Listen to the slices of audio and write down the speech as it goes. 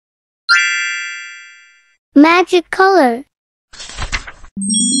Magic color.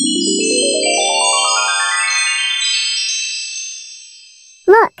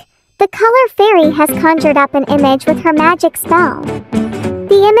 Look, the color fairy has conjured up an image with her magic spell.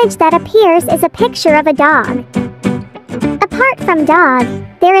 The image that appears is a picture of a dog. Apart from dog,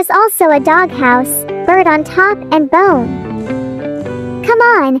 there is also a doghouse, bird on top, and bone. Come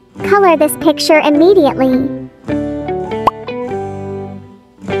on, color this picture immediately.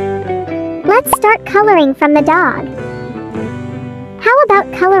 Let's start coloring from the dog. How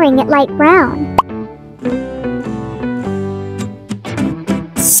about coloring it light brown?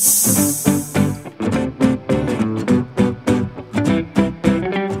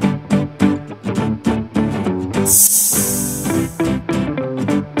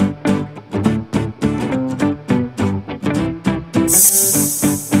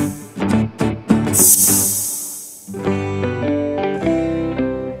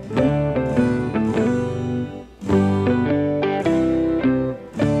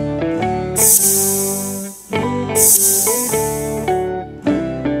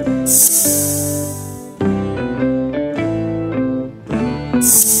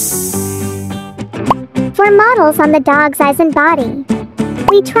 For models on the dog's eyes and body,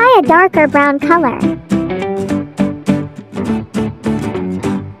 we try a darker brown color.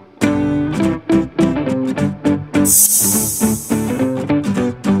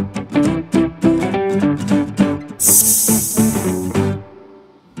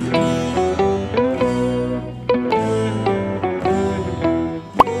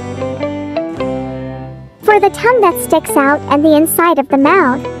 For the tongue that sticks out and the inside of the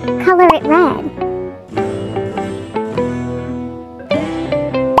mouth, color it red.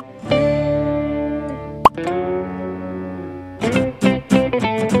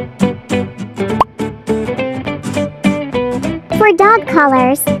 For dog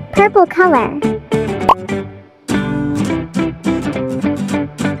collars, purple color.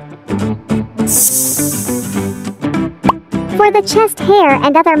 For the chest hair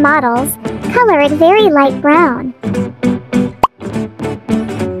and other models, color it very light brown.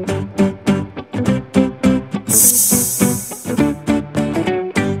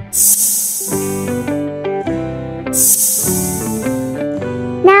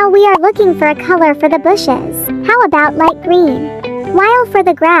 Now we are looking for a color for the bushes. How about light green? While for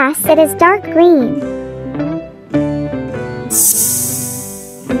the grass it is dark green.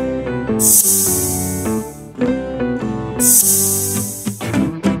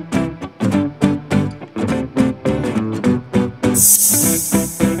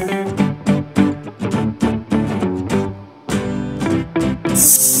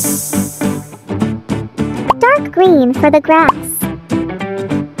 Dark green for the grass.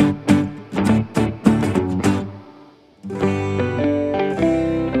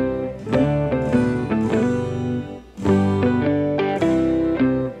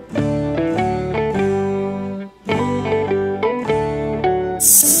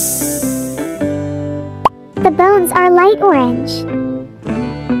 The bones are light orange.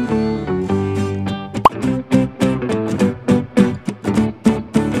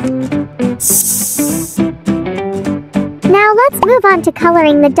 Now let's move on to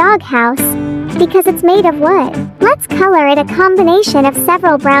coloring the doghouse, because it's made of wood. Let's color it a combination of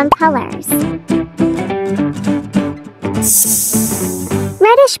several brown colors.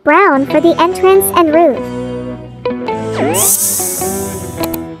 Reddish brown for the entrance and roof.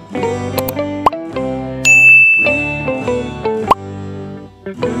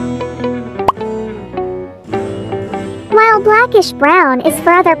 While blackish brown is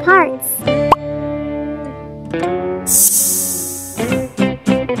for other parts.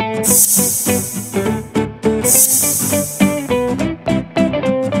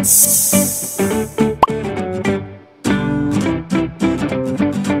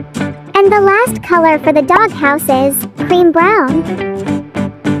 And the last color for the doghouse is cream brown.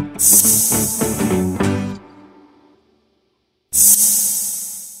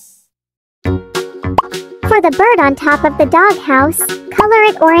 For the bird on top of the doghouse, color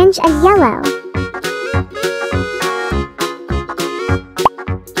it orange and yellow.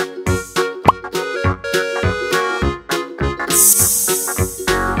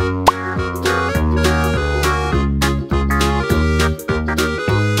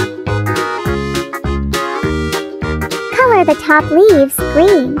 Color the top leaves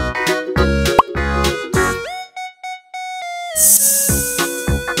green.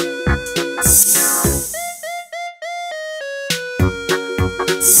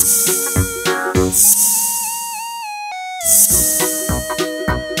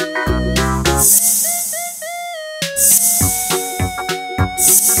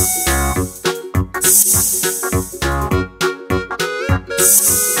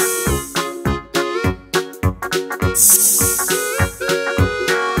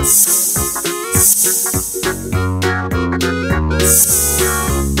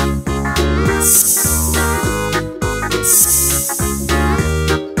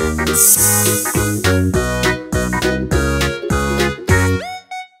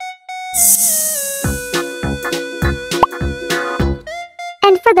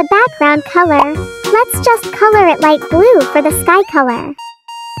 And for the background color, let's just color it light blue for the sky color.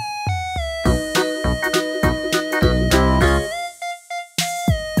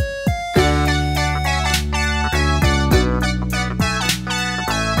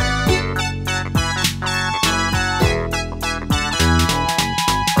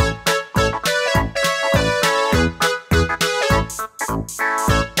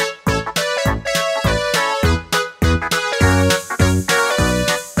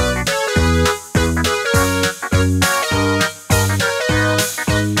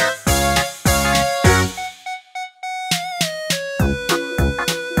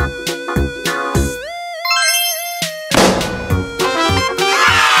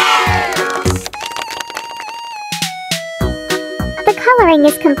 The coloring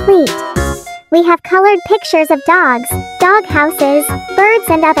is complete. We have colored pictures of dogs, dog houses, birds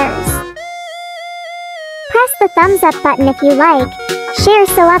and others. Press the thumbs up button if you like, share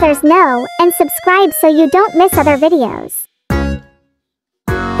so others know, and subscribe so you don't miss other videos.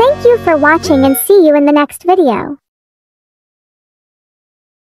 Thank you for watching and see you in the next video.